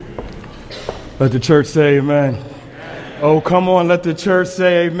Let the church say amen. Oh, come on, let the church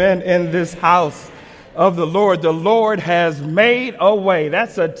say amen in this house of the Lord. The Lord has made a way.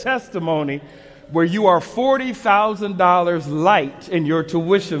 That's a testimony where you are $40,000 light in your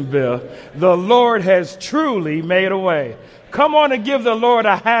tuition bill. The Lord has truly made a way. Come on and give the Lord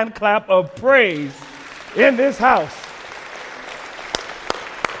a hand clap of praise in this house.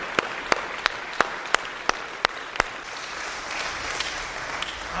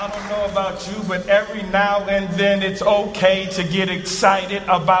 I don't know about you, but every now and then it's okay to get excited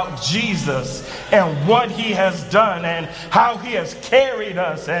about Jesus and what he has done and how he has carried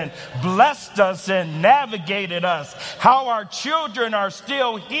us and blessed us and navigated us, how our children are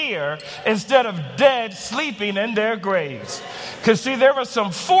still here instead of dead sleeping in their graves. Because see, there are some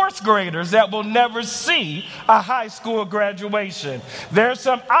fourth graders that will never see a high school graduation. There's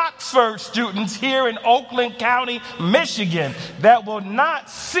some Oxford students here in Oakland County, Michigan, that will not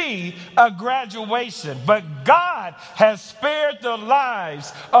see a graduation. But God has spared the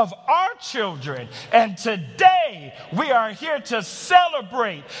lives of our children. And today we are here to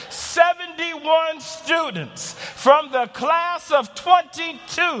celebrate 71 students from the class of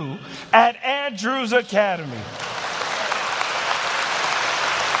 22 at Andrews Academy.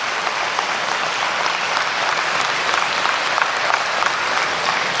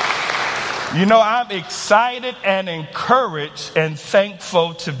 You know, I'm excited and encouraged and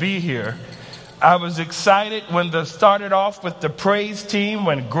thankful to be here. I was excited when they started off with the praise team,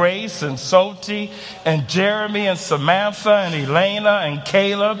 when Grace and Soti and Jeremy and Samantha and Elena and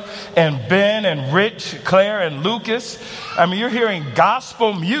Caleb and Ben and Rich, Claire and Lucas. I mean, you're hearing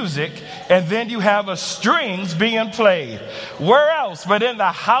gospel music and then you have a strings being played. Where else but in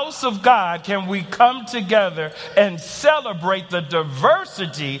the house of God can we come together and celebrate the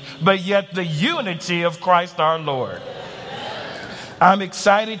diversity but yet the unity of Christ our Lord? I'm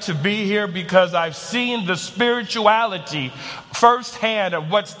excited to be here because I've seen the spirituality firsthand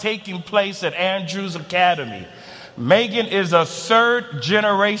of what's taking place at Andrews Academy. Megan is a third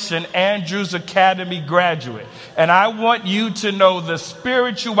generation Andrews Academy graduate. And I want you to know the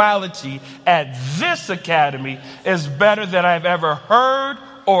spirituality at this academy is better than I've ever heard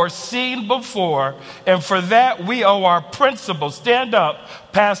or seen before. And for that, we owe our principal, stand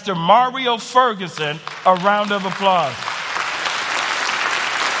up, Pastor Mario Ferguson, a round of applause.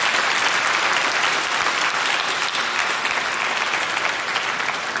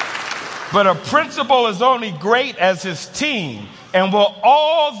 But a principal is only great as his team. And will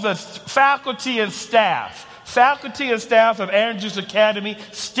all the faculty and staff of Andrews Academy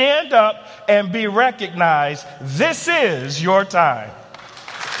stand up and be recognized? This is your time.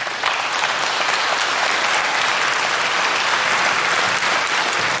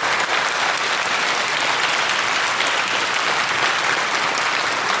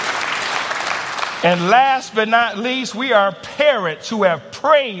 And last but not least, we are parents who have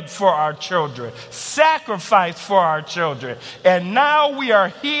prayed for our children, sacrificed for our children. And now we are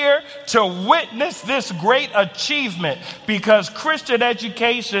here to witness this great achievement because Christian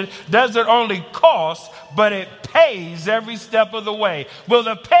education doesn't only cost, but it pays every step of the way. Will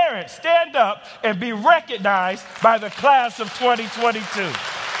the parents stand up and be recognized by the class of 2022?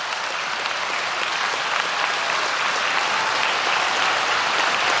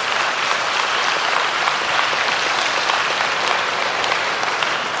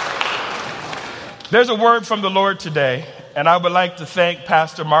 There's a word from the Lord today, and I would like to thank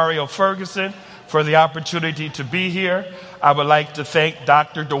Pastor Mario Ferguson for the opportunity to be here. I would like to thank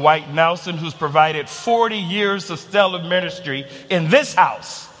Dr. Dwight Nelson, who's provided 40 years of stellar ministry in this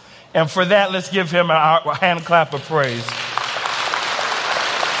house. And for that, let's give him a hand clap of praise.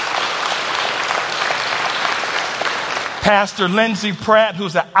 Pastor Lindsey Pratt,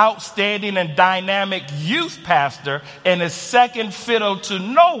 who's an outstanding and dynamic youth pastor and is second fiddle to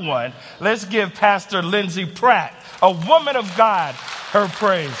no one. Let's give Pastor Lindsey Pratt, a woman of God, her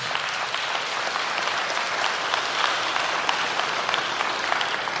praise.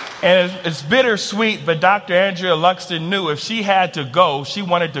 And it's bittersweet, but Dr. Andrea Luxton knew if she had to go, she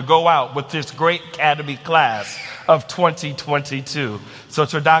wanted to go out with this great academy class of 2022. So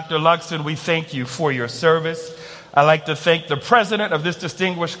to Dr. Luxton, we thank you for your service. I'd like to thank the president of this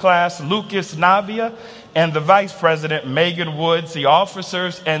distinguished class, Lucas Navia, and the vice president, Megan Woods, the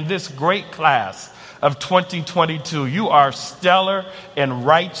officers, and this great class of 2022. You are stellar and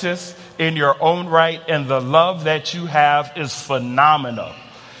righteous in your own right, and the love that you have is phenomenal.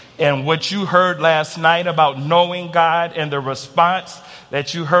 and what you heard last night about knowing God and the response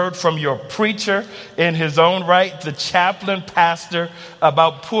that you heard from your preacher in his own right, the chaplain pastor,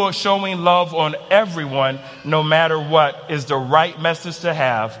 about showing love on everyone, no matter what, is the right message to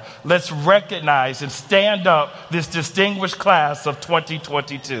have. Let's recognize and stand up this distinguished class of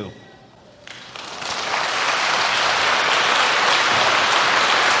 2022.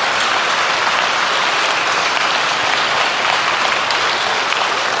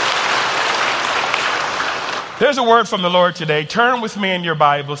 There's a word from the Lord today. Turn with me in your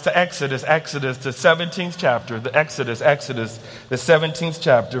Bibles to Exodus, the 17th chapter, the 17th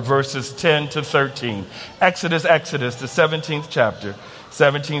chapter, verses 10 to 13. Exodus, the 17th chapter,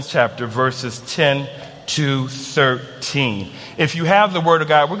 verses 10 to 13. If you have the Word of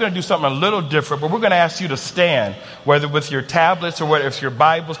God, we're going to do something a little different, but we're going to ask you to stand, whether with your tablets or whether if your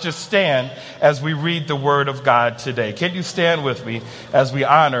Bibles, just stand as we read the Word of God today. Can you stand with me as we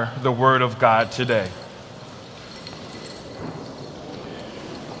honor the Word of God today?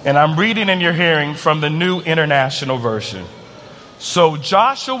 And I'm reading in your hearing from the New International Version. So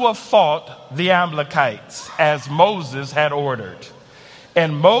Joshua fought the Amalekites as Moses had ordered.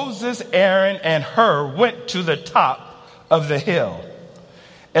 And Moses, Aaron, and Hur went to the top of the hill.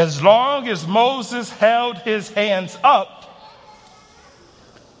 As long as Moses held his hands up,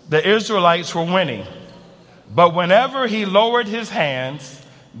 the Israelites were winning. But whenever he lowered his hands,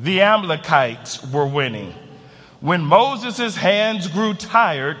 the Amalekites were winning. When Moses' hands grew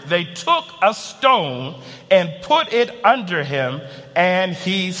tired, they took a stone and put it under him, and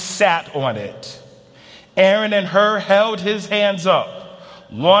he sat on it. Aaron and Hur held his hands up,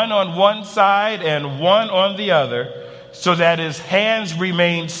 one on one side and one on the other, so that his hands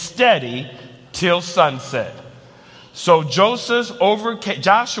remained steady till sunset. So Joshua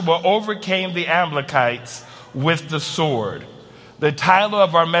overcame the Amalekites with the sword. The title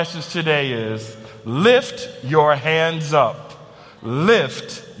of our message today is, Lift Your Hands Up.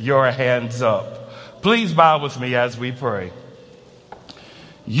 Lift your hands up. Please bow with me as we pray.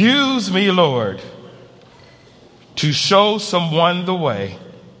 Use me, Lord, to show someone the way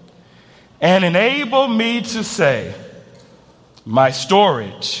and enable me to say, my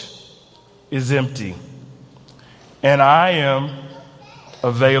storage is empty and I am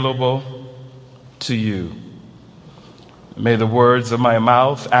available to you. May the words of my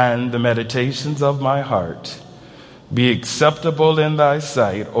mouth and the meditations of my heart be acceptable in thy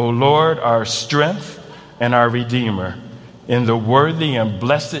sight, O Lord, our strength and our Redeemer. In the worthy and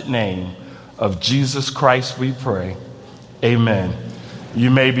blessed name of Jesus Christ we pray. Amen.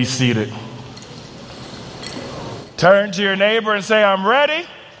 You may be seated. Turn to your neighbor and say, I'm ready.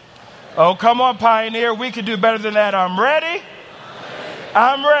 Oh, come on, Pioneer. We can do better than that. I'm ready.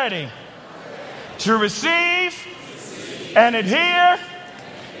 I'm ready to receive and adhere.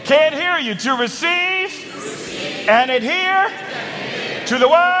 Can't hear you. To receive and adhere to the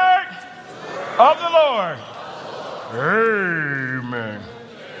word of the Lord. Amen.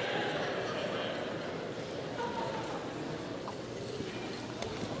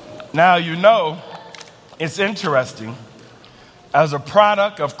 Now, you know, it's interesting. As a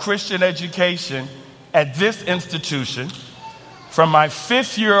product of Christian education at this institution, from my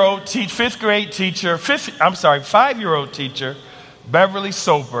 5-year-old teacher, Beverly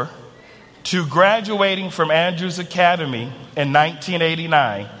Soper, to graduating from Andrews Academy in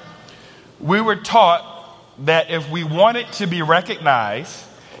 1989, we were taught that if we wanted to be recognized,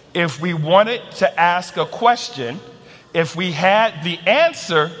 if we wanted to ask a question, if we had the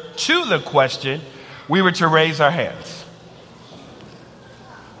answer to the question, we were to raise our hands.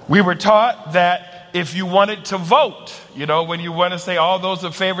 We were taught that if you wanted to vote, you know, when you want to say all those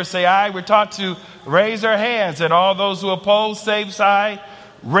in favor say aye, we're taught to raise our hands. And all those who oppose, same side,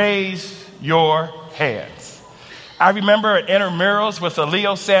 raise your hands. I remember at intramurals with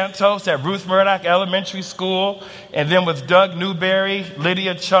Leo Santos at Ruth Murdoch Elementary School, and then with Doug Newberry,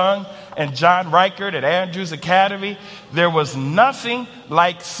 Lydia Chung, and John Reichert at Andrews Academy, there was nothing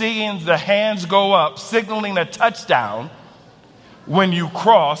like seeing the hands go up, signaling a touchdown when you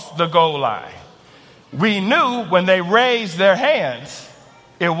crossed the goal line. We knew when they raised their hands,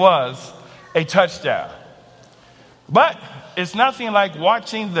 it was a touchdown. But it's nothing like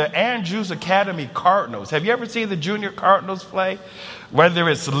watching the Andrews Academy Cardinals. Have you ever seen the junior Cardinals play? Whether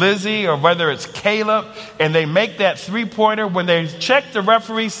it's Lizzie or whether it's Caleb, and they make that three-pointer, when they check the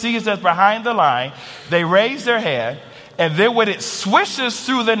referee sees us behind the line, they raise their hand, and then when it swishes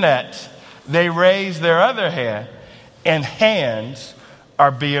through the net, they raise their other hand, and hands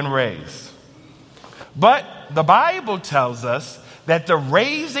are being raised. But the Bible tells us that the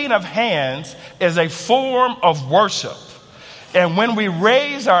raising of hands is a form of worship. And when we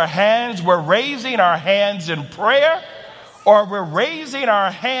raise our hands, we're raising our hands in prayer, or we're raising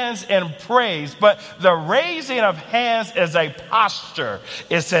our hands in praise. But the raising of hands is a posture.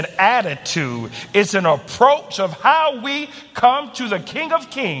 It's an attitude. It's an approach of how we come to the King of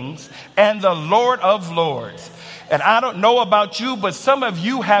Kings and the Lord of Lords. And I don't know about you, but some of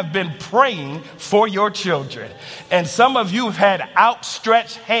you have been praying for your children. And some of you have had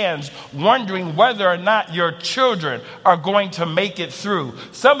outstretched hands wondering whether or not your children are going to make it through.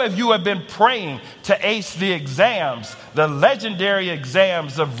 Some of you have been praying to ace the exams, the legendary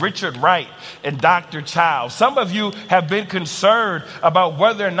exams of Richard Wright and Dr. Childs. Some of you have been concerned about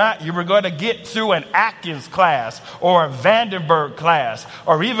whether or not you were going to get through an Atkins class or a Vandenberg class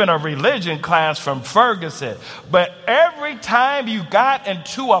or even a religion class from Ferguson. But every time you got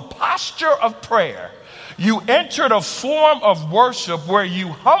into a posture of prayer, you entered a form of worship where you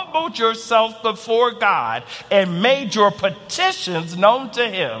humbled yourself before God and made your petitions known to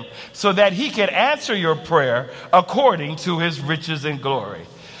him so that he could answer your prayer according to his riches and glory.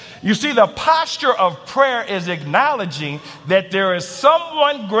 You see, the posture of prayer is acknowledging that there is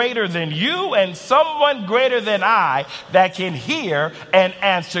someone greater than you and someone greater than I that can hear and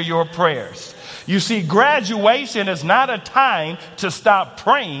answer your prayers. You see, graduation is not a time to stop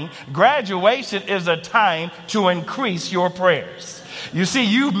praying. Graduation is a time to increase your prayers. You see,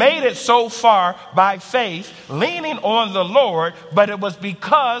 you made it so far by faith, leaning on the Lord, but it was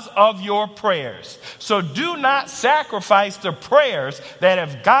because of your prayers. So do not sacrifice the prayers that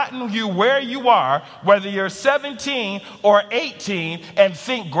have gotten you where you are, whether you're 17 or 18, and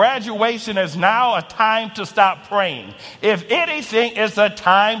think graduation is now a time to stop praying. If anything, it's a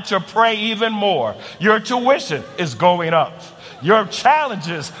time to pray even more. Your tuition is going up. Your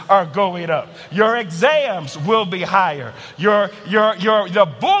challenges are going up. Your exams will be higher.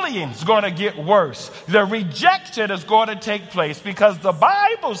 The bullying is going to get worse. The rejection is going to take place because the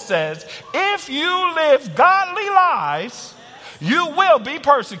Bible says if you live godly lives, you will be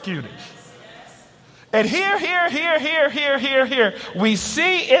persecuted. And here, we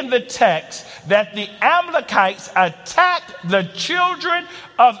see in the text that the Amalekites attacked the children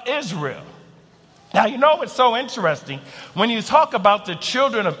of Israel. Now, you know what's so interesting? When you talk about the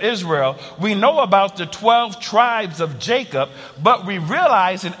children of Israel, we know about the 12 tribes of Jacob, but we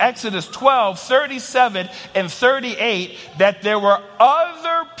realize in Exodus 12, 37 and 38 that there were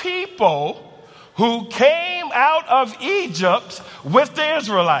other people who came out of Egypt with the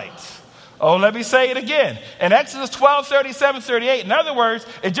Israelites. Oh, let me say it again. In Exodus 12, 37, 38, in other words,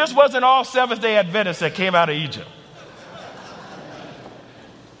 it just wasn't all Seventh-day Adventists that came out of Egypt.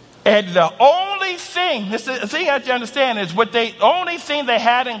 And the only thing, the thing you have to understand is only thing they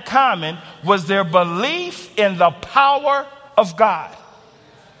had in common was their belief in the power of God.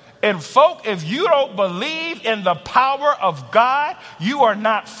 And folk, if you don't believe in the power of God, you are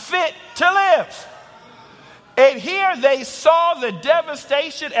not fit to live. And here they saw the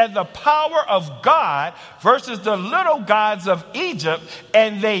devastation and the power of God versus the little gods of Egypt,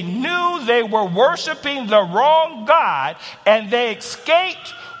 and they knew they were worshiping the wrong God, and they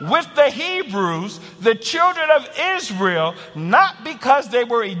escaped with the Hebrews, the children of Israel, not because they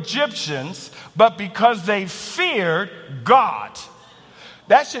were Egyptians, but because they feared God.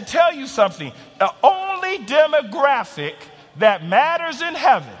 That should tell you something. The only demographic that matters in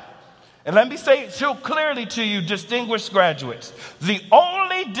heaven, and let me say it so clearly to you, distinguished graduates, the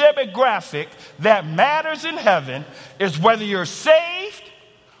only demographic that matters in heaven is whether you're saved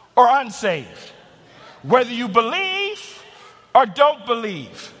or unsaved, whether you believe or don't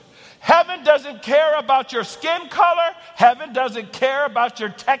believe. Heaven doesn't care about your skin color. Heaven doesn't care about your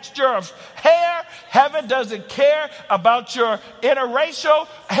texture of hair. Heaven doesn't care about your interracial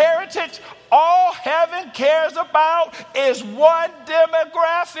heritage. All heaven cares about is one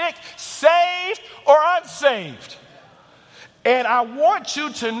demographic, saved or unsaved. And I want you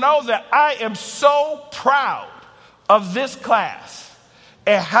to know that I am so proud of this class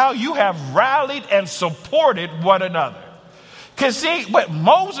and how you have rallied and supported one another. Because see, what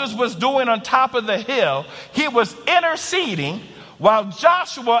Moses was doing on top of the hill, he was interceding while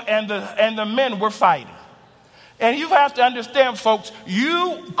Joshua and the men were fighting. And you have to understand, folks,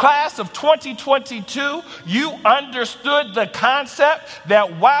 you, class of 2022, you understood the concept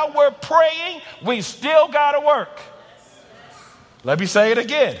that while we're praying, we still got to work. Let me say it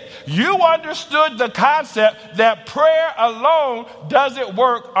again. You understood the concept that prayer alone doesn't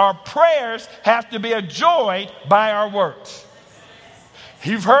work. Our prayers have to be joined by our works.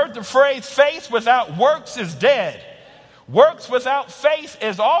 You've heard the phrase, faith without works is dead. Works without faith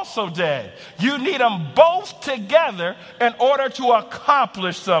is also dead. You need them both together in order to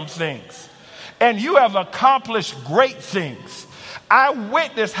accomplish some things. and you have accomplished great things. I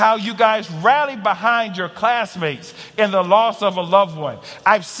witnessed how you guys rallied behind your classmates in the loss of a loved one.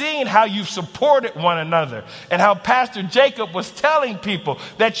 I've seen how you've supported one another and how Pastor Jacob was telling people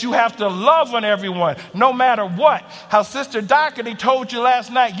that you have to love on everyone no matter what. How Sister Doherty told you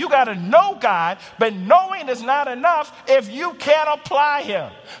last night, you got to know God, but knowing is not enough if you can't apply him.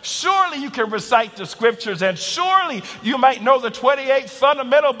 Surely you can recite the scriptures and surely you might know the 28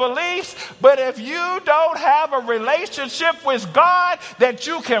 fundamental beliefs, but if you don't have a relationship with God that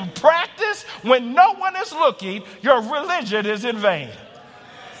you can practice when no one is looking, your religion is in vain.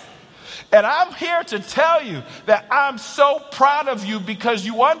 And I'm here to tell you that I'm so proud of you because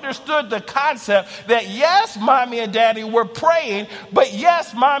you understood the concept that yes, mommy and daddy were praying, but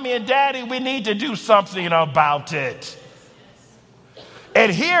yes, mommy and daddy, we need to do something about it.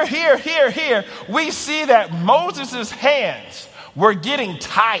 And here, we see that Moses' hands were getting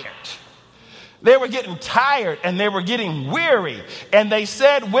tired. They were getting tired and they were getting weary. And they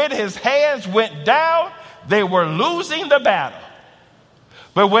said when his hands went down, they were losing the battle.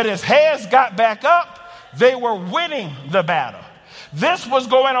 But when his hands got back up, they were winning the battle. This was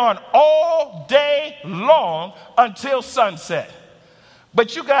going on all day long until sunset.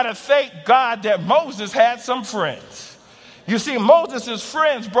 But you got to thank God that Moses had some friends. You see, Moses'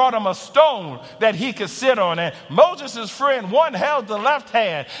 friends brought him a stone that he could sit on. And Moses' friend, one held the left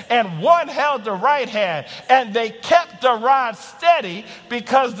hand and one held the right hand. And they kept the rod steady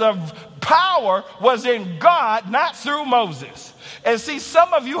because the power was in God, not through Moses. And see,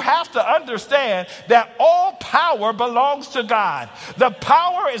 some of you have to understand that all power belongs to God. The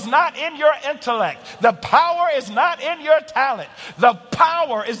power is not in your intellect. The power is not in your talent. The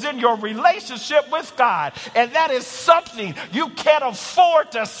power is in your relationship with God. And that is something you can't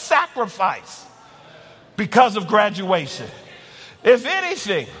afford to sacrifice because of graduation. If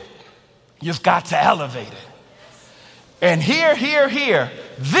anything, you've got to elevate it. And here,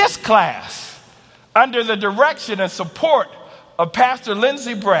 this class, under the direction and support of Pastor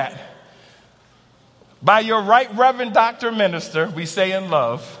Lindsey Bratt, by your right Reverend Dr. Minister, we say in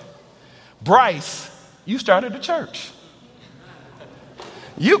love, Bryce, you started a church.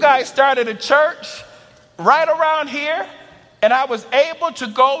 You guys started a church right around here, and I was able to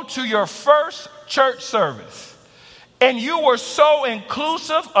go to your first church service. And you were so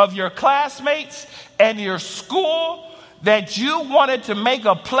inclusive of your classmates and your school that you wanted to make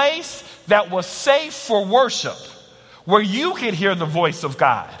a place that was safe for worship, where you could hear the voice of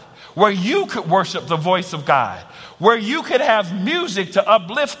God, where you could worship the voice of God, where you could have music to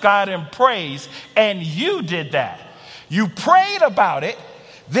uplift God in praise, and you did that. You prayed about it,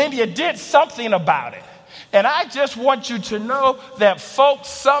 then you did something about it. And I just want you to know that, folks,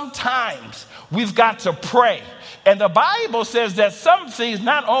 sometimes we've got to pray. And the Bible says that some things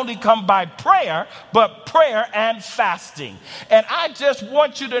not only come by prayer, but prayer and fasting. And I just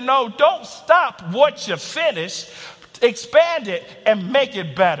want you to know, don't stop what you finish. Expand it and make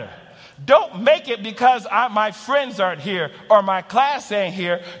it better. Don't make it because my friends aren't here or my class ain't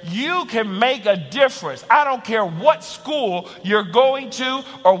here. You can make a difference. I don't care what school you're going to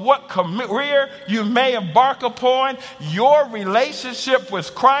or what career you may embark upon. Your relationship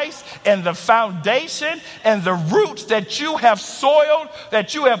with Christ and the foundation and the roots that you have soiled,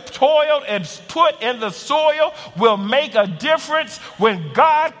 that you have toiled and put in the soil will make a difference when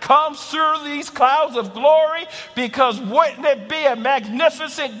God comes through these clouds of glory. Because wouldn't it be a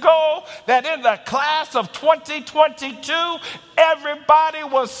magnificent goal that in the class of 2022, everybody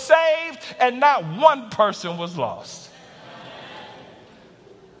was saved and not one person was lost?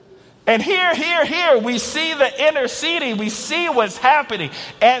 And here, we see the interceding, we see what's happening.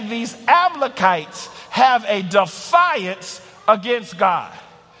 And these Amalekites have a defiance against God.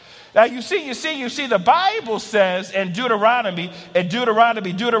 Now you see, the Bible says in Deuteronomy,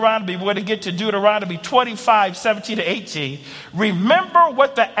 when we get to Deuteronomy 25, 17 to 18, remember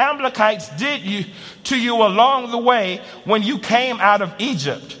what the Amalekites did to you along the way when you came out of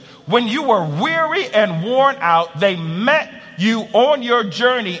Egypt. When you were weary and worn out, they met you on your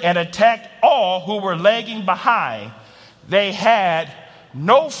journey and attacked all who were lagging behind. They had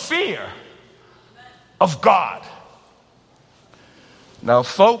no fear of God. Now,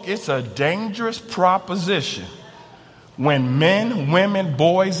 folk, it's a dangerous proposition when men, women,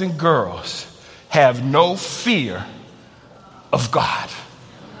 boys, and girls have no fear of God.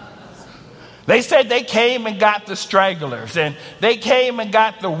 They said they came and got the stragglers, and they came and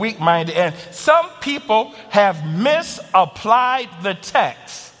got the weak-minded, and some people have misapplied the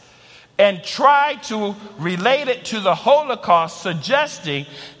text and tried to relate it to the Holocaust, suggesting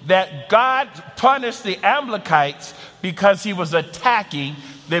that God punished the Amalekites because he was attacking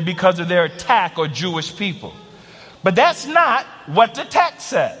because of their attack on Jewish people. But that's not what the text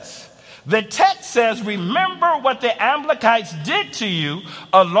says. The text says, remember what the Amalekites did to you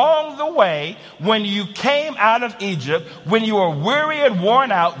along the way when you came out of Egypt. When you were weary and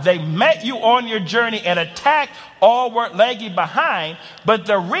worn out, they met you on your journey and attacked all were lagging behind. But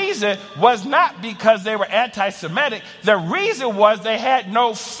the reason was not because they were anti-Semitic. The reason was they had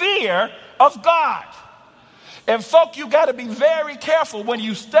no fear of God. And folk, you got to be very careful when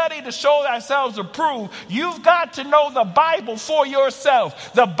you study to show thyself approved. You've got to know the Bible for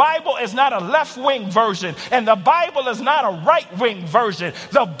yourself. The Bible is not a left-wing version, and the Bible is not a right-wing version.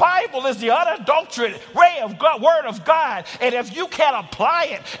 The Bible is the unadulterated word of God. And if you can't apply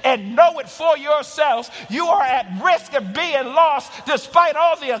it and know it for yourself, you are at risk of being lost despite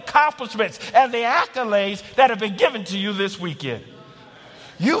all the accomplishments and the accolades that have been given to you this weekend.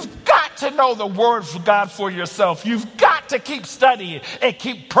 You've got to know the word of God for yourself. You've got to keep studying and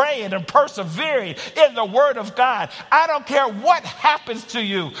keep praying and persevering in the word of God. I don't care what happens to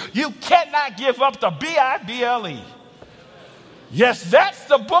you. You cannot give up the Bible. Yes, that's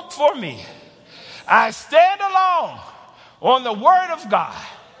the book for me. I stand alone on the word of God.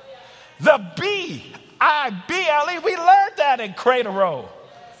 The Bible. We learned that in Cradle Roll.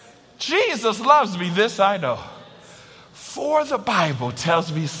 Jesus loves me, this I know. For the Bible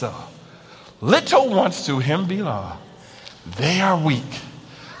tells me so. Little ones to him belong. They are weak,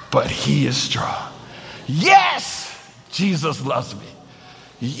 but he is strong. Yes, Jesus loves me.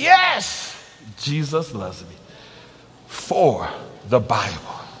 Yes, Jesus loves me. For the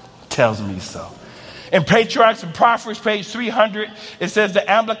Bible tells me so. In Patriarchs and Prophets, page 300, it says the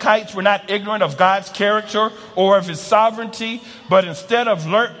Amalekites were not ignorant of God's character or of his sovereignty, but instead of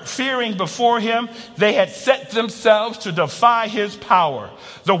fearing before him, they had set themselves to defy his power.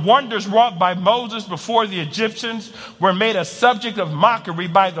 The wonders wrought by Moses before the Egyptians were made a subject of mockery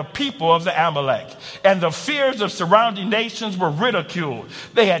by the people of the Amalek, and the fears of surrounding nations were ridiculed.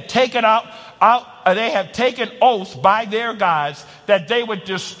 They had taken oaths by their gods that they would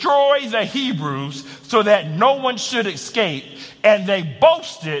destroy the Hebrews so that no one should escape. And they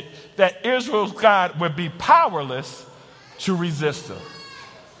boasted that Israel's God would be powerless to resist them.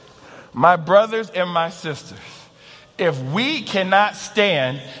 My brothers and my sisters, if we cannot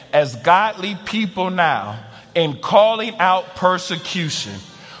stand as godly people now in calling out persecution,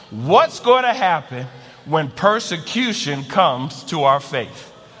 what's going to happen when persecution comes to our faith?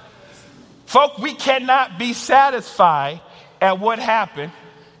 Folk, we cannot be satisfied at what happened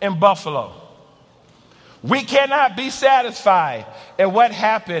in Buffalo. We cannot be satisfied at what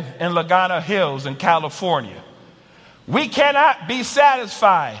happened in Laguna Hills in California. We cannot be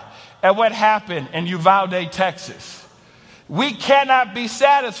satisfied at what happened in Uvalde, Texas. We cannot be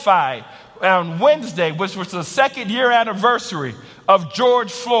satisfied on Wednesday, which was the second year anniversary of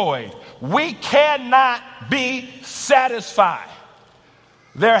George Floyd. We cannot be satisfied.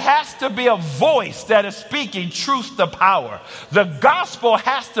 There has to be a voice that is speaking truth to power. The gospel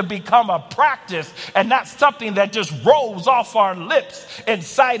has to become a practice and not something that just rolls off our lips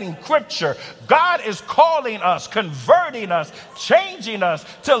inciting scripture. God is calling us, converting us, changing us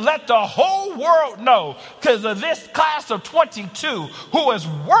to let the whole world know, because of this class of 22 who is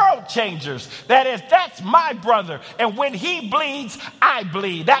world changers. That is, that's my brother. And when he bleeds, I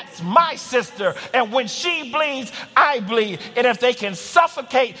bleed. That's my sister. And when she bleeds, I bleed. And if they can suffer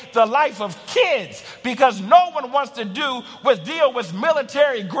the life of kids, because no one wants to deal with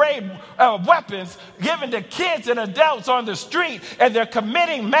military grade weapons given to kids and adults on the street, and they're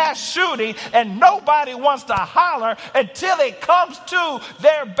committing mass shooting, and nobody wants to holler until it comes to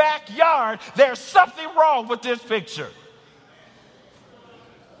their backyard. There's something wrong with this picture.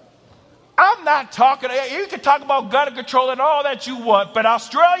 I'm not talking, you can talk about gun control and all that you want, but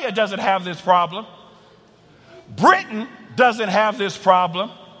Australia doesn't have this problem. Britain doesn't have this problem.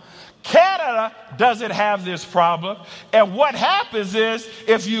 Canada doesn't have this problem. And what happens is,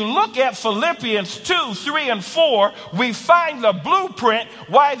 if you look at Philippians 2, 3, and 4, we find the blueprint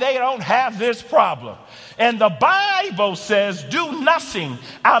why they don't have this problem. And the Bible says, do nothing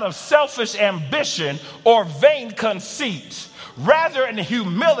out of selfish ambition or vain conceit. Rather, in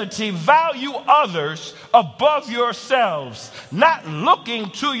humility, value others above yourselves, not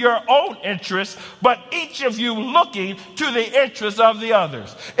looking to your own interests, but each of you looking to the interests of the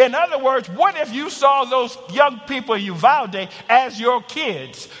others. In other words, what if you saw those young people in Uvalde as your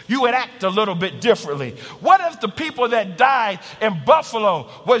kids? You would act a little bit differently. What if the people that died in Buffalo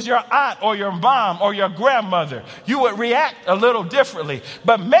was your aunt or your mom or your grandmother? You would react a little differently.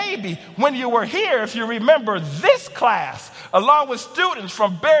 But maybe when you were here, if you remember this class along with students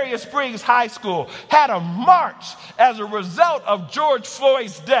from Berrien Springs High School, had a march as a result of George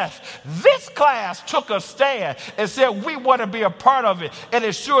Floyd's death. This class took a stand and said, we want to be a part of it and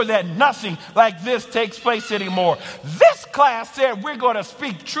ensure that nothing like this takes place anymore. This class said, we're going to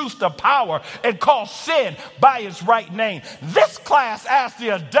speak truth to power and call sin by its right name. This class asked the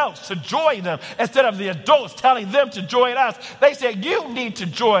adults to join them instead of the adults telling them to join us. They said, you need to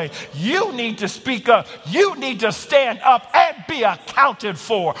join. You need to speak up. You need to stand up and be accounted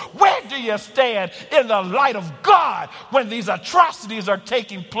for. Where do you stand in the light of God when these atrocities are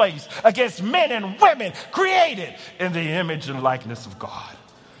taking place against men and women created in the image and likeness of God?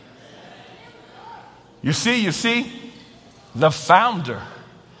 You see, the founder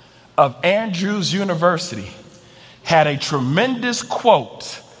of Andrews University had a tremendous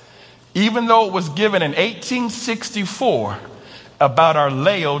quote, even though it was given in 1864, about our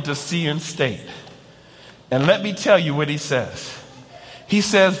Laodicean state. And let me tell you what he says. He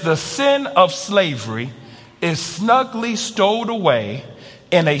says, the sin of slavery is snugly stowed away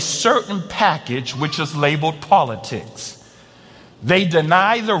in a certain package which is labeled politics. They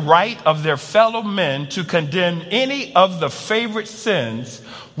deny the right of their fellow men to condemn any of the favorite sins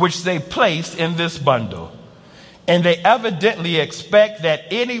which they place in this bundle. And they evidently expect that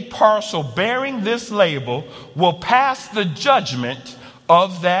any parcel bearing this label will pass the judgment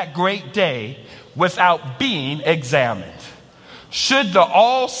of that great day without being examined. Should the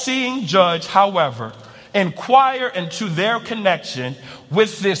all-seeing judge, however, inquire into their connection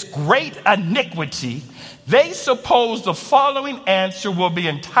with this great iniquity, they suppose the following answer will be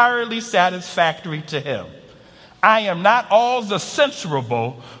entirely satisfactory to him. I am not all the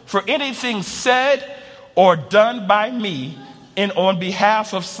censurable for anything said or done by me on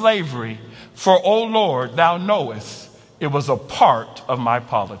behalf of slavery, for, O Lord, thou knowest it was a part of my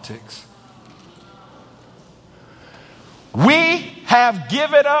politics. We have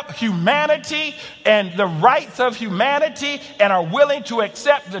given up humanity and the rights of humanity and are willing to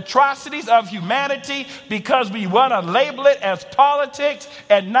accept the atrocities of humanity because we want to label it as politics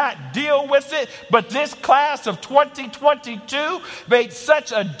and not deal with it. But this class of 2022 made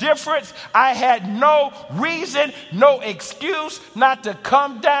such a difference. I had no reason, no excuse not to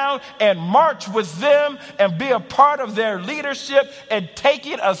come down and march with them and be a part of their leadership and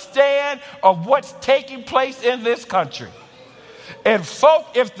taking a stand of what's taking place in this country. And folk,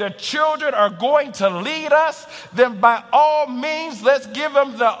 if the children are going to lead us, then by all means, let's give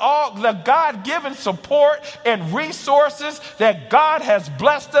them the God-given support and resources that God has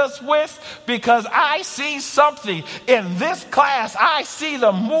blessed us with, because I see something in this class. I see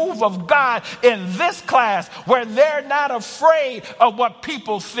the move of God in this class where they're not afraid of what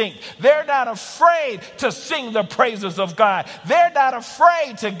people think. They're not afraid to sing the praises of God. They're not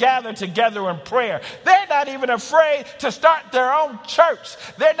afraid to gather together in prayer. They're not even afraid to start their own church.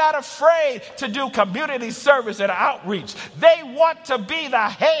 They're not afraid to do community service and outreach. They want to be the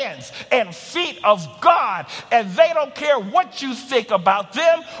hands and feet of God, and they don't care what you think about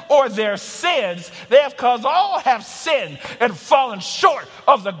them or their sins. Because all have sinned and fallen short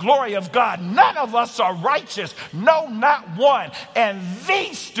of the glory of God. None of us are righteous. No, not one. And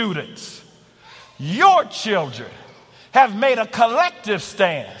these students, your children, have made a collective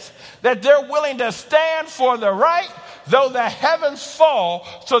stance that they're willing to stand for the right, though the heavens fall,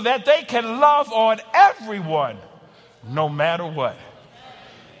 so that they can love on everyone, no matter what.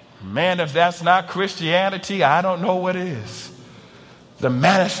 Man, if that's not Christianity, I don't know what is. The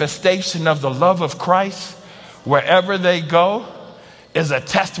manifestation of the love of Christ, wherever they go, is a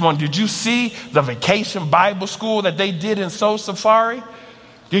testimony. Did you see the vacation Bible school that they did in Soul Safari?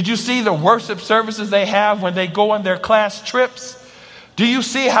 Did you see the worship services they have when they go on their class trips? Do you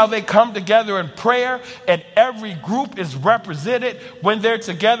see how they come together in prayer and every group is represented when they're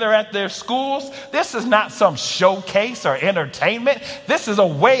together at their schools? This is not some showcase or entertainment. This is a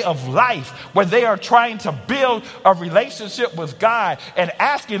way of life where they are trying to build a relationship with God and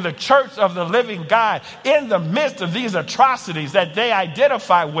asking the church of the living God in the midst of these atrocities that they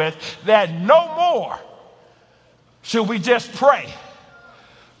identify with, that no more should we just pray.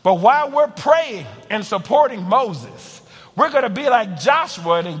 But while we're praying and supporting Moses, we're going to be like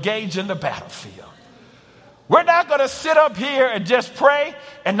Joshua and engage in the battlefield. We're not going to sit up here and just pray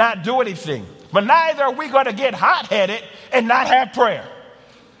and not do anything. But neither are we going to get hot-headed and not have prayer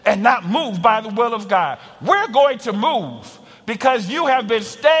and not move by the will of God. We're going to move because you have been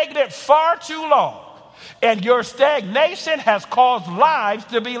stagnant far too long, and your stagnation has caused lives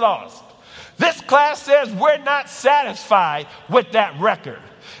to be lost. This class says we're not satisfied with that record,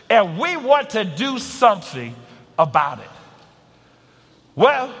 and we want to do something about it.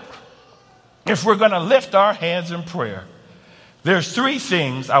 Well, if we're going to lift our hands in prayer, There's three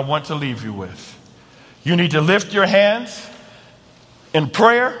things I want to leave you with. You need to lift your hands in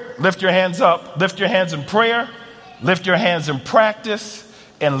prayer, lift your hands up, lift your hands in prayer, lift your hands in practice,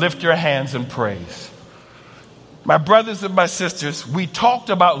 and lift your hands in praise. My brothers and my sisters, we talked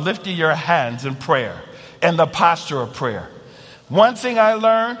about lifting your hands in prayer and the posture of prayer. One thing I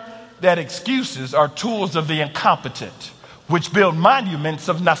learned, that excuses are tools of the incompetent, which build monuments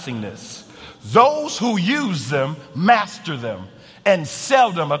of nothingness. Those who use them master them and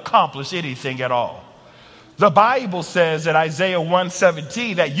seldom accomplish anything at all. The Bible says in Isaiah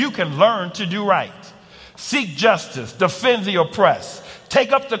 1:17 that you can learn to do right, seek justice, defend the oppressed,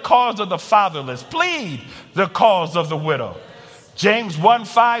 take up the cause of the fatherless, plead the cause of the widow. James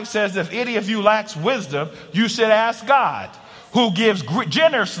 1:5 says, if any of you lacks wisdom, you should ask God, who gives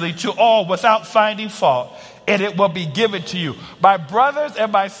generously to all without finding fault, and it will be given to you. My brothers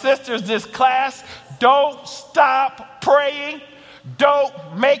and my sisters, this class, don't stop praying.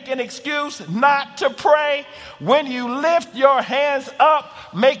 Don't make an excuse not to pray. When you lift your hands up,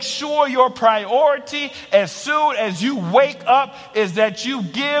 make sure your priority as soon as you wake up is that you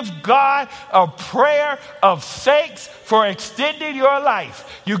give God a prayer of thanks for extending your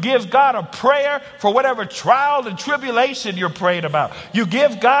life. You give God a prayer for whatever trial and tribulation you're praying about. You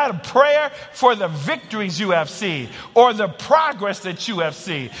give God a prayer for the victories you have seen or the progress that you have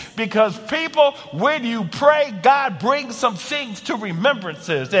seen. Because people, when you pray, God brings some things to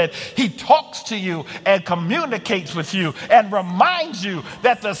remembrances, and he talks to you and communicates with you and reminds you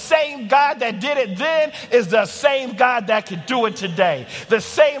that the same God that did it then is the same God that can do it today. The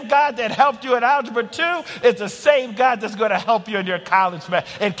same God that helped you in Algebra 2 is the same God that's going to help you in your college math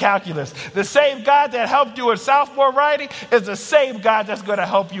and calculus. The same God that helped you in sophomore writing is the same God that's going to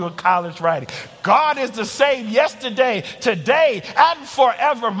help you in college writing. God is the same yesterday, today, and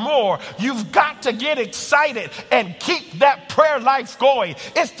forevermore. You've got to get excited and keep that prayer life going.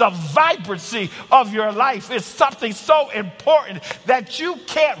 It's the vibrancy of your life. It's something so important that you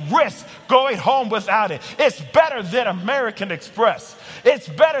can't risk going home without it. It's better than American Express. It's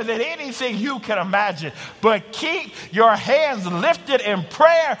better than anything you can imagine. But keep your hands lifted in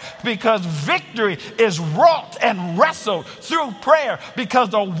prayer, because victory is wrought and wrestled through prayer, because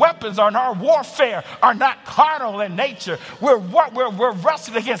the weapons on our warfare are not carnal in nature. We're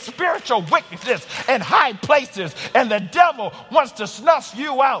wrestling against spiritual wickedness in high places, and the devil wants to snuff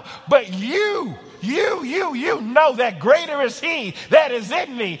you out. But you know that greater is he that is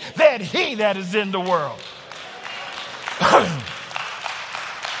in me than he that is in the world.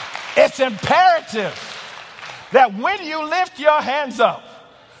 It's imperative that when you lift your hands up,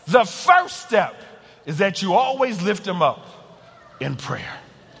 the first step is that you always lift them up in prayer.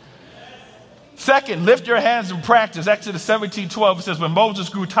 Second, lift your hands in practice. Exodus 17:12, it says, when Moses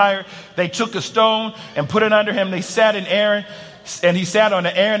grew tired, they took a stone and put it under him. They sat in Aaron, and he sat on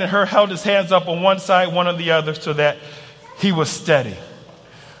it. Aaron and Hur held his hands up on one side, one on the other, so that he was steady.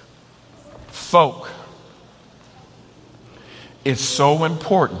 Folk, it's so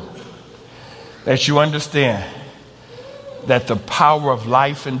important that you understand that the power of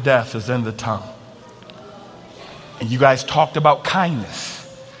life and death is in the tongue. And you guys talked about kindness.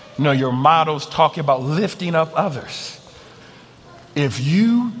 You know, your motto's talking about lifting up others. If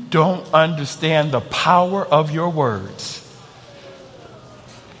you don't understand the power of your words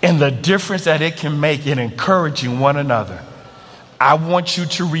and the difference that it can make in encouraging one another, I want you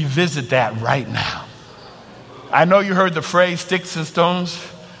to revisit that right now. I know you heard the phrase, sticks and stones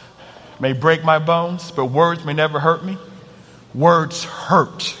may break my bones, but words may never hurt me. Words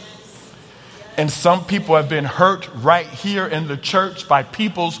hurt. And some people have been hurt right here in the church by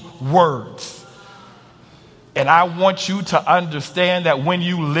people's words. And I want you to understand that when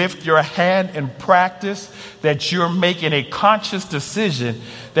you lift your hand in practice, that you're making a conscious decision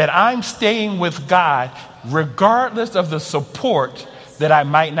that I'm staying with God regardless of the support that I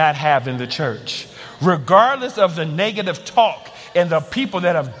might not have in the church, regardless of the negative talk and the people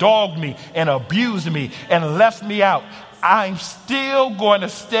that have dogged me and abused me and left me out. I'm still going to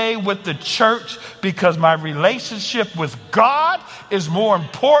stay with the church because my relationship with God is more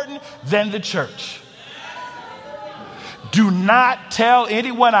important than the church. Do not tell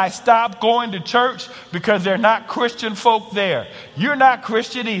anyone I stopped going to church because they're not Christian folk there. You're not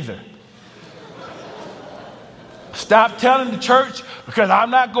Christian either. Stop telling the church because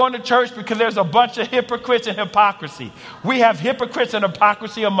I'm not going to church because there's a bunch of hypocrites and hypocrisy. We have hypocrites and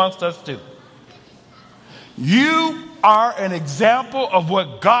hypocrisy amongst us too. You are an example of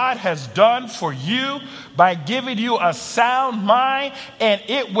what God has done for you by giving you a sound mind, and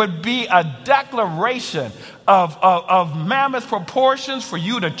it would be a declaration of mammoth proportions for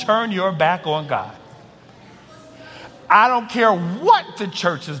you to turn your back on God. I don't care what the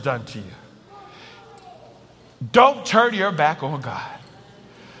church has done to you. Don't turn your back on God.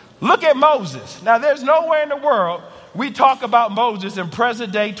 Look at Moses. Now, there's nowhere in the world we talk about Moses in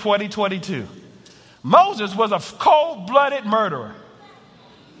present day 2022. Moses was a cold-blooded murderer.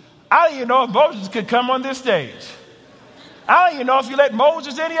 I don't even know if Moses could come on this stage. I don't even know if you let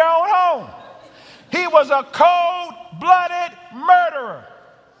Moses in your own home. He was a cold-blooded murderer.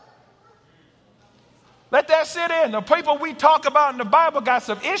 Let that sit in. The people we talk about in the Bible got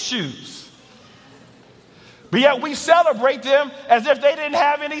some issues. But yet we celebrate them as if they didn't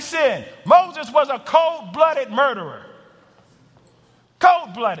have any sin. Moses was a cold-blooded murderer.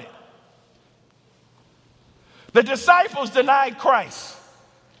 Cold-blooded. The disciples denied Christ.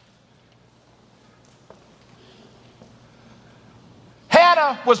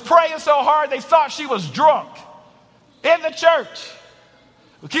 Hannah was praying so hard they thought she was drunk in the church,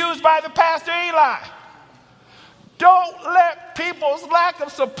 accused by the pastor Eli. Don't let people's lack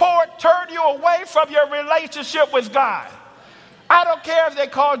of support turn you away from your relationship with God. I don't care if they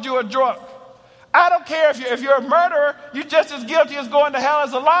called you a drunk. I don't care if you're a murderer, you're just as guilty as going to hell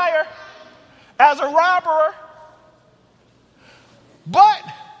as a liar, as a robber. But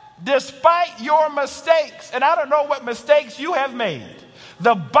despite your mistakes, and I don't know what mistakes you have made,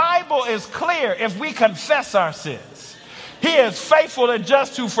 the Bible is clear if we confess our sins. He is faithful and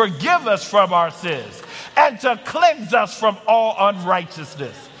just to forgive us from our sins and to cleanse us from all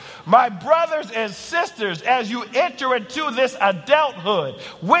unrighteousness. My brothers and sisters, as you enter into this adulthood,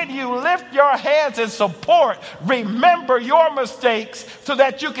 when you lift your hands in support, remember your mistakes so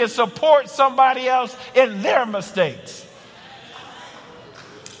that you can support somebody else in their mistakes.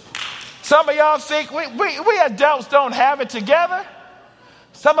 Some of y'all think we adults don't have it together.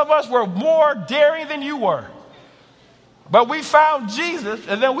 Some of us were more daring than you were. But we found Jesus,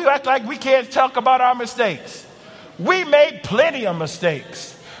 and then we act like we can't talk about our mistakes. We made plenty of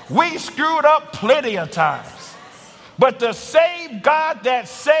mistakes. We screwed up plenty of times. But the same God that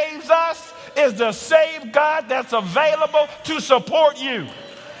saves us is the same God that's available to support you.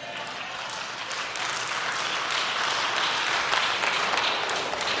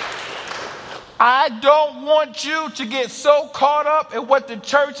 I don't want you to get so caught up in what the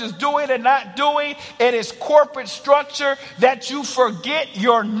church is doing and not doing in its corporate structure that you forget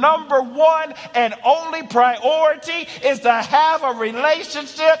your number one and only priority is to have a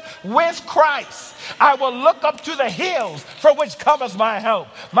relationship with Christ. I will look up to the hills from which cometh my help.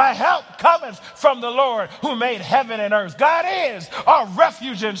 My help cometh from the Lord who made heaven and earth. God is our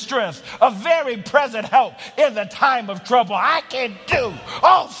refuge and strength, a very present help in the time of trouble. I can do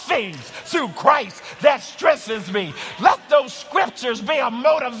all things through Christ that strengthens me. Let those scriptures be a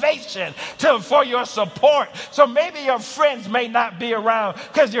motivation for your support. So maybe your friends may not be around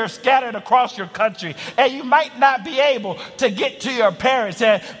because you're scattered across your country and you might not be able to get to your parents,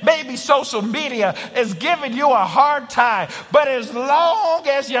 and maybe social media is giving you a hard time. But as long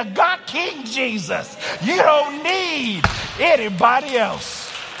as you got King Jesus, you don't need anybody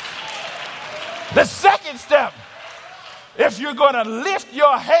else. The second step, if you're going to lift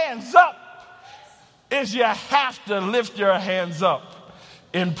your hands up, is you have to lift your hands up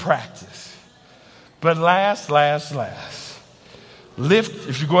in practice. But last, if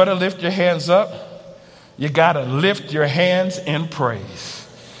you're going to lift your hands up, you got to lift your hands in praise.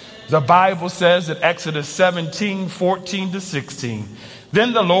 The Bible says in Exodus 17:14-16,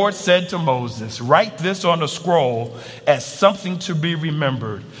 then the Lord said to Moses, write this on a scroll as something to be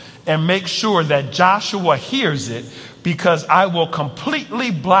remembered, and make sure that Joshua hears it, because I will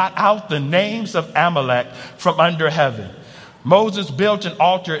completely blot out the names of Amalek from under heaven. Moses built an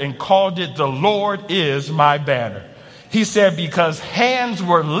altar and called it, the Lord is my banner. He said, because hands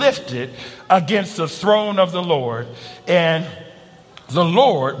were lifted against the throne of the Lord, and the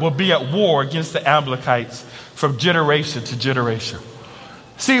Lord will be at war against the Amalekites from generation to generation.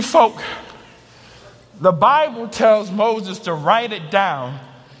 See, folk, the Bible tells Moses to write it down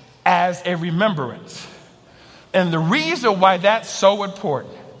as a remembrance. And the reason why that's so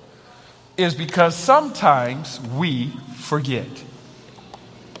important is because sometimes we forget.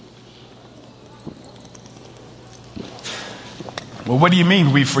 Well, what do you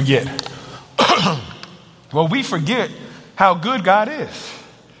mean we forget? Well, we forget how good God is.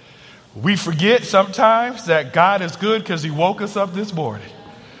 We forget sometimes that God is good because he woke us up this morning.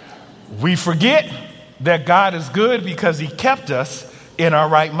 We forget that God is good because he kept us in our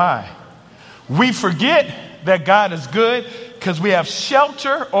right mind. We forget that God is good because we have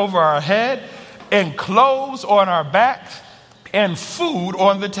shelter over our head and clothes on our backs and food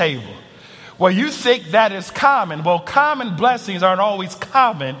on the table. Well, you think that is common. Well, common blessings aren't always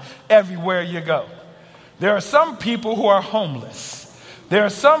common everywhere you go. There are some people who are homeless. There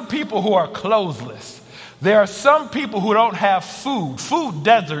are some people who are clothesless. There are some people who don't have food. Food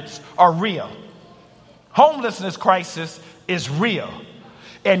deserts are real. Homelessness crisis is real.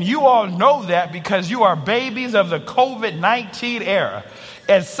 And you all know that because you are babies of the COVID-19 era.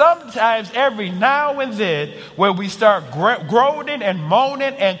 And sometimes every now and then when we start groaning and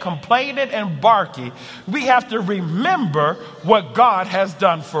moaning and complaining and barking, we have to remember what God has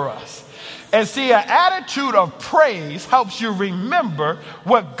done for us. And see, an attitude of praise helps you remember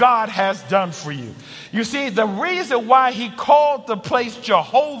what God has done for you. You see, the reason why he called the place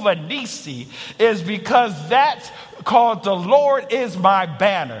Jehovah Nissi is because that's called the Lord is my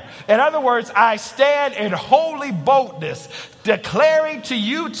banner. In other words, I stand in holy boldness, declaring to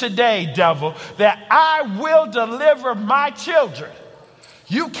you today, devil, that I will deliver my children.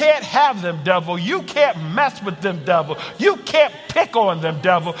 You can't have them, devil. You can't mess with them, devil. You can't pick on them,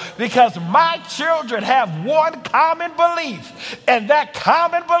 devil, because my children have one common belief, and that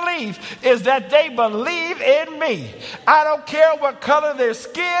common belief is that they believe in me. I don't care what color their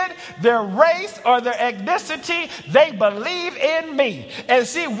skin, their race, or their ethnicity, they believe in me. And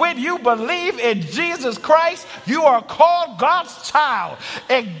see, when you believe in Jesus Christ, you are called God's child.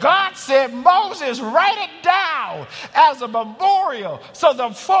 And God said, Moses, write it down as a memorial so the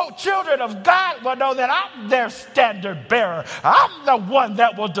children of God will know that I'm their standard bearer. I'm the one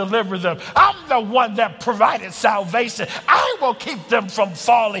that will deliver them. I'm the one that provided salvation. I will keep them from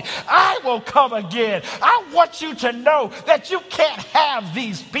falling. I will come again. I want you to know that you can't have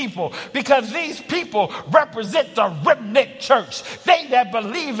these people because these people represent the remnant church. They that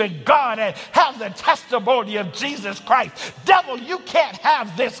believe in God and have the testimony of Jesus Christ. Devil, you can't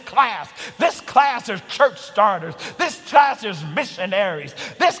have this class. This class is church starters. This class is missionaries.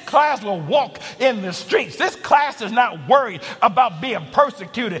 This class will walk in the streets. This class is not worried about being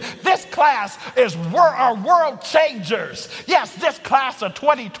persecuted. This class is our world changers. Yes, this class of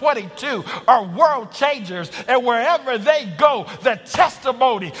 2022 are world changers. And wherever they go, the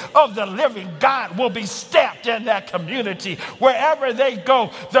testimony of the living God will be stamped in that community. Wherever they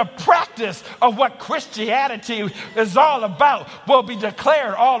go, the practice of what Christianity is all about will be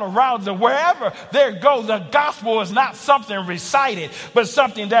declared all around them. Wherever they go, the gospel is not something recited, but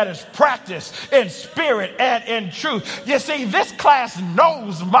something that is practiced in spirit and in truth. You see, this class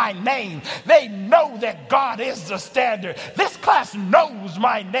knows my name. They know that God is the standard. This class knows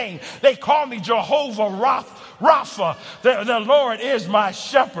my name. They call me Jehovah Rapha, the Lord is my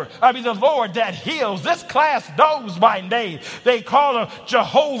shepherd. The Lord that heals. This class knows my name. They call him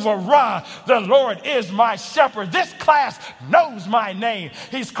Jehovah Ra, the Lord is my shepherd. This class knows my name.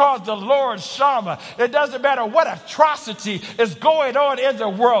 He's called the Lord Shammah. It doesn't matter what atrocity is going on in the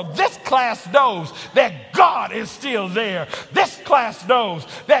world. This class knows that God is still there. This class knows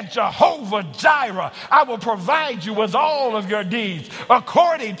that Jehovah Jireh, I will provide you with all of your needs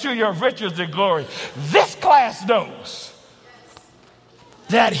according to your riches and glory. This class knows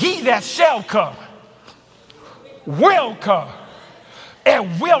that he that shall come will come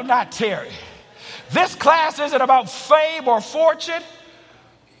and will not tarry. This class isn't about fame or fortune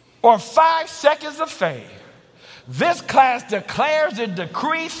or 5 seconds of fame. This class declares and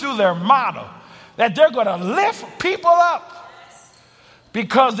decrees through their motto that they're going to lift people up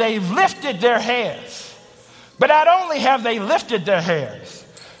because they've lifted their hands. But not only have they lifted their hands,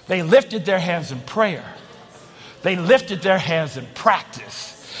 they lifted their hands in prayer. They lifted their hands in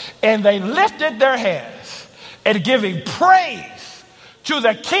practice. And they lifted their hands in giving praise to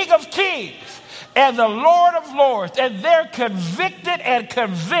the King of Kings and the Lord of Lords. And they're convicted and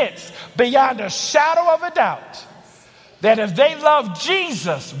convinced beyond a shadow of a doubt that if they love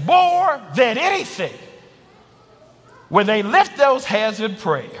Jesus more than anything, when they lift those hands in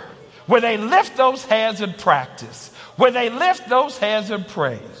prayer, when they lift those hands in practice, when they lift those hands in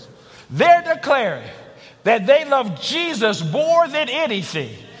praise, they're declaring that they love Jesus more than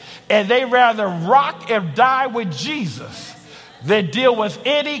anything, and they rather rock and die with Jesus than deal with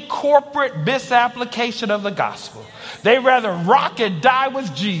any corporate misapplication of the gospel. They rather rock and die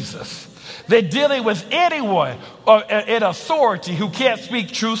with Jesus than dealing with anyone in authority who can't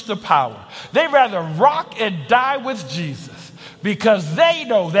speak truth to power. They rather rock and die with Jesus because they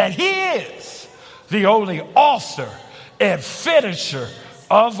know that he is the only author and finisher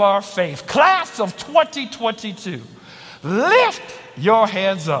of our faith. Class of 2022, lift your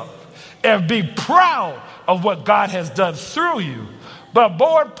hands up and be proud of what God has done through you. But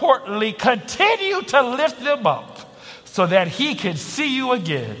more importantly, continue to lift them up so that he can see you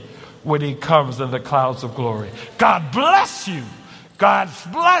again when he comes in the clouds of glory. God bless you. God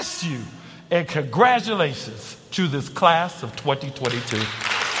bless you. And congratulations to this class of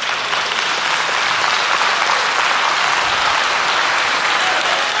 2022.